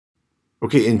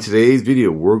Okay, in today's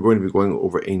video, we're going to be going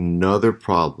over another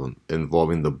problem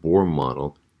involving the Bohr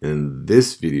model. In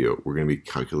this video, we're going to be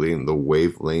calculating the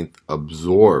wavelength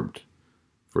absorbed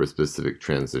for a specific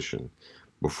transition.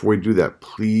 Before we do that,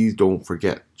 please don't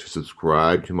forget to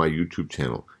subscribe to my YouTube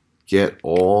channel. Get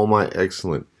all my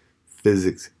excellent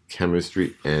physics,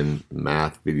 chemistry, and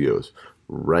math videos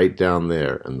right down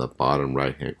there in the bottom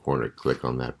right-hand corner. Click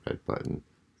on that red button.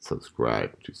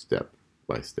 Subscribe to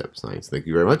step-by-step science. Thank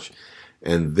you very much.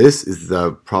 And this is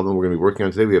the problem we're going to be working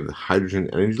on today. We have the hydrogen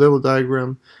energy level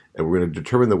diagram, and we're going to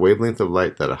determine the wavelength of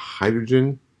light that a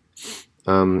hydrogen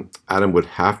atom would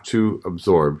have to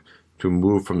absorb to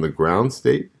move from the ground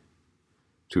state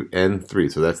to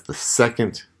N3. So that's the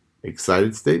second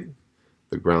excited state.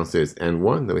 The ground state is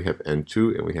N1, then we have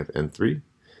N2, and we have N3.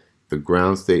 The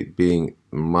ground state being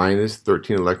minus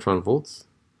 13 electron volts,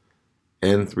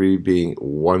 N3 being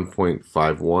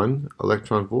 1.51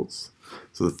 electron volts.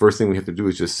 So the first thing we have to do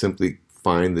is just simply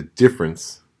find the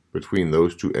difference between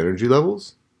those two energy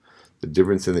levels. The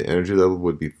difference in the energy level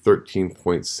would be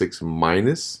 13.6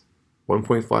 minus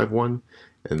 1.51,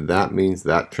 and that means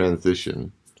that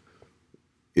transition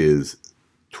is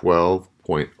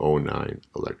 12.09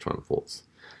 electron volts.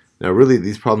 Now really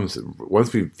these problems,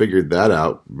 once we've figured that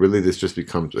out, really this just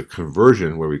becomes a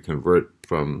conversion where we convert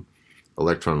from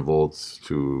electron volts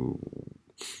to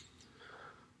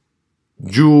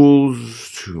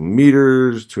joules, to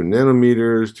meters, to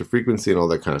nanometers, to frequency, and all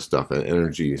that kind of stuff, and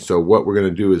energy. So what we're going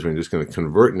to do is we're just going to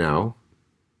convert now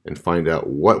and find out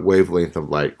what wavelength of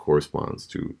light corresponds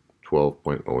to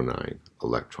 12.09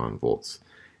 electron volts.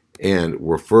 And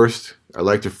I'd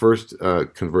like to first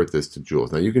convert this to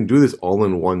joules. Now you can do this all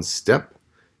in one step.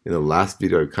 In the last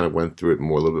video I kind of went through it a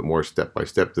little bit more step by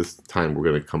step. This time we're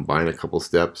going to combine a couple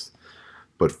steps.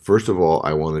 But first of all,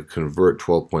 I want to convert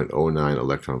 12.09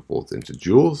 electron volts into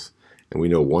joules. And we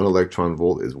know 1 electron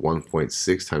volt is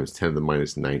 1.6 times 10 to the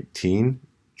minus 19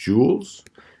 joules.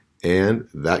 And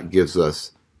that gives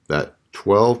us that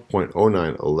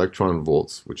 12.09 electron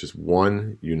volts, which is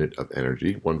one unit of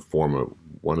energy, one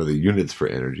of the units for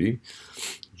energy.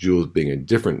 Joules being a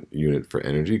different unit for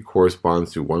energy,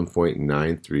 corresponds to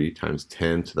 1.93 times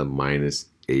 10 to the minus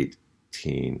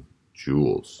 18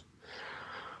 joules.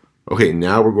 Okay,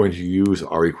 now we're going to use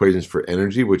our equations for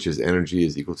energy, which is energy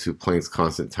is equal to Planck's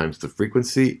constant times the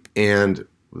frequency, and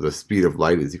the speed of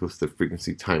light is equal to the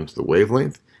frequency times the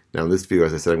wavelength. Now in this video,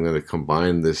 as I said, I'm going to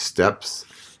combine the steps,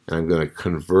 and I'm going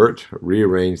to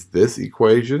rearrange this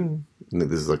equation. And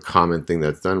this is a common thing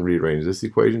that's done, rearrange this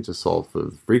equation to solve for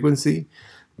the frequency.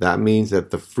 That means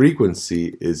that the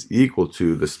frequency is equal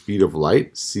to the speed of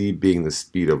light, c being the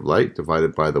speed of light,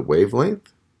 divided by the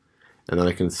wavelength. And then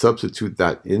I can substitute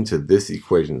that into this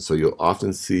equation. So you'll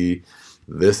often see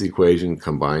this equation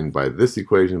combined by this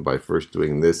equation by first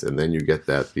doing this, and then you get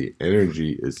that the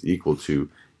energy is equal to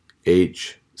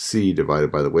hc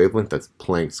divided by the wavelength. That's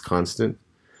Planck's constant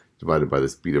divided by the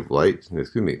speed of light.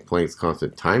 Excuse me, Planck's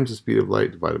constant times the speed of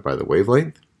light divided by the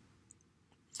wavelength.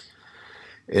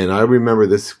 And I remember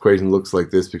this equation looks like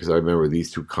this because I remember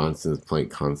these two constants, Planck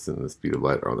constant and the speed of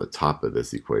light, are on the top of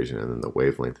this equation, and then the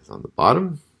wavelength is on the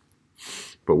bottom.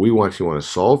 But we actually want to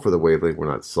solve for the wavelength. We're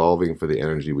not solving for the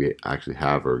energy we actually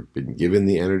have or been given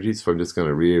the energy. So I'm just going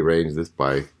to rearrange this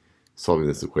by solving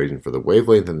this equation for the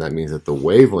wavelength, and that means that the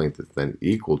wavelength is then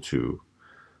equal to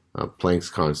Planck's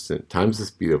constant times the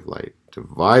speed of light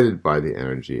divided by the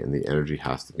energy, and the energy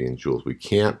has to be in joules. We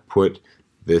can't put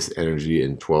this energy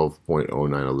in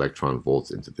 12.09 electron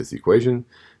volts into this equation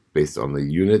based on the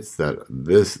units that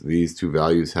these two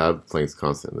values have, Planck's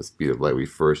constant and the speed of light. We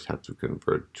first have to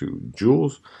convert to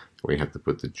joules. We have to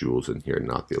put the joules in here,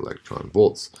 not the electron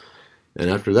volts. And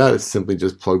after that, it's simply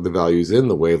just plug the values in.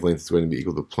 The wavelength is going to be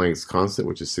equal to Planck's constant,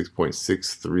 which is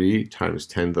 6.63 times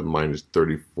 10 to the minus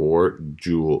 34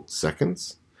 joule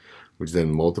seconds, which is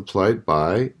then multiplied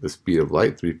by the speed of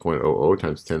light, 3.00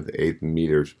 times 10 to the 8th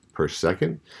meters per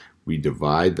second. We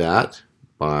divide that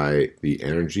by the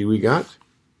energy we got,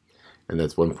 and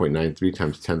that's 1.93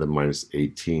 times 10 to the minus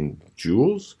 18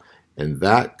 joules. And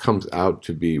that comes out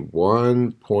to be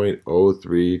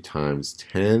 1.03 times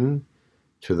 10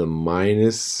 to the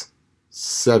minus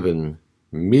 7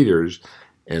 meters.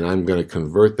 And I'm going to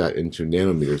convert that into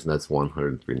nanometers, and that's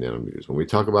 103 nanometers. When we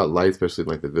talk about light, especially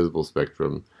like the visible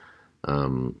spectrum,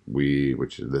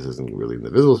 this isn't really in the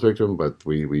visible spectrum, but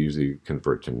we usually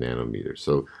convert to nanometers.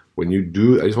 So when you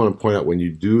do, I just want to point out, when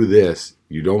you do this,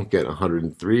 you don't get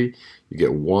 103, you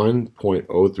get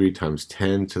 1.03 times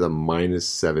 10 to the minus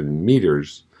 7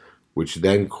 meters, which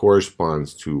then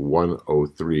corresponds to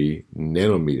 103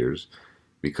 nanometers,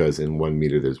 because in 1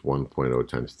 meter there's 1.0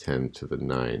 times 10 to the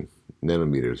 9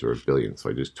 nanometers, or a billion. So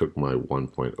I just took my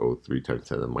 1.03 times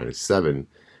 10 to the minus 7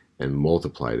 and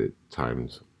multiplied it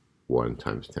times 1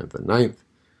 times 10 to the 9th,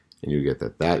 and you get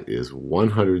that that is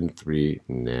 103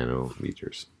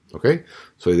 nanometers. Okay,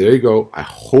 so there you go. I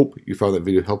hope you found that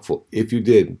video helpful. If you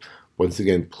did, once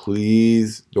again,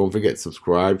 please don't forget,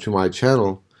 subscribe to my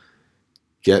channel.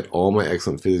 Get all my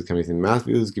excellent physics, chemistry, and math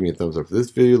videos. Give me a thumbs up for this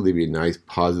video. Leave me a nice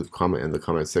positive comment in the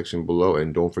comment section below.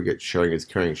 And don't forget, sharing is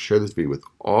caring. Share this video with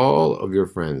all of your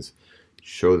friends.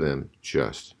 Show them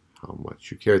just how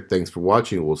much you care. Thanks for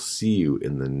watching. We'll see you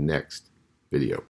in the next video.